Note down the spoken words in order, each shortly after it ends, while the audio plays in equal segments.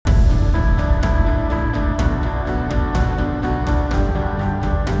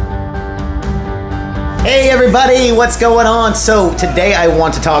Hey everybody, what's going on? So today I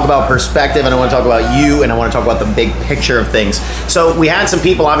want to talk about perspective, and I want to talk about you, and I want to talk about the big picture of things. So we had some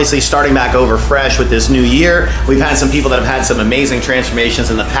people obviously starting back over fresh with this new year. We've had some people that have had some amazing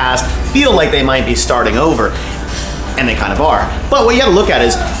transformations in the past feel like they might be starting over. And they kind of are. But what you gotta look at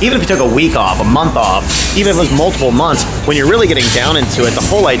is, even if you took a week off, a month off, even if it was multiple months, when you're really getting down into it, the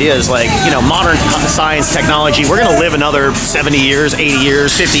whole idea is like, modern science, technology, we're gonna live another 70 years, 80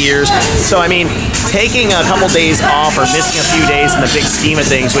 years, 50 years. So I mean, taking a couple days off or missing a few days in the big scheme of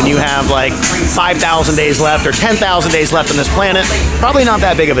things when you have like 5,000 days left or 10,000 days left on this planet, probably not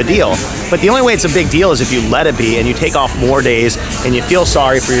that big of a deal. But the only way it's a big deal is if you let it be and you take off more days and you feel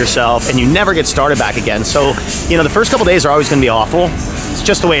sorry for yourself and you never get started back again. So, the first couple days are always going to be awful. It's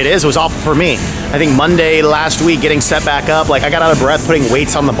just the way it is. It was awful for me. I think Monday last week, getting set back up, I got out of breath putting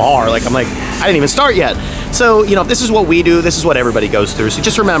weights on the bar. I didn't even start yet. So, if this is what we do, this is what everybody goes through. So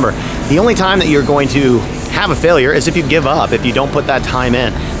just remember, the only time that you're going to have a failure is if you give up, if you don't put that time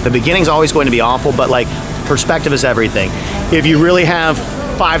in. The beginning's always going to be awful, but perspective is everything. If you really have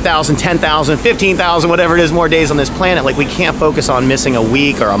 5,000, 10,000, 15,000, whatever it is, more days on this planet, we can't focus on missing a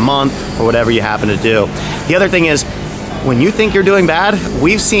week or a month or whatever you happen to do. The other thing is, when you think you're doing bad,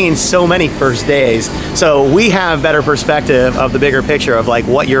 we've seen so many first days. So we have better perspective of the bigger picture of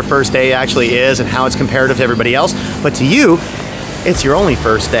what your first day actually is and how it's comparative to everybody else. But to you, it's your only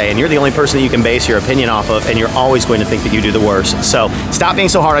first day, and you're the only person that you can base your opinion off of, and you're always going to think that you do the worst. So stop being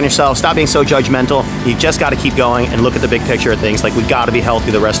so hard on yourself, stop being so judgmental. You just got to keep going and look at the big picture of things. We got to be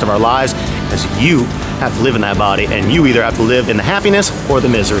healthy the rest of our lives, because you have to live in that body, and you either have to live in the happiness or the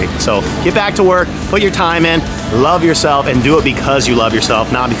misery. So get back to work, put your time in, love yourself, and do it because you love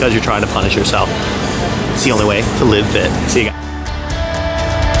yourself, not because you're trying to punish yourself. It's the only way to live fit. See you guys.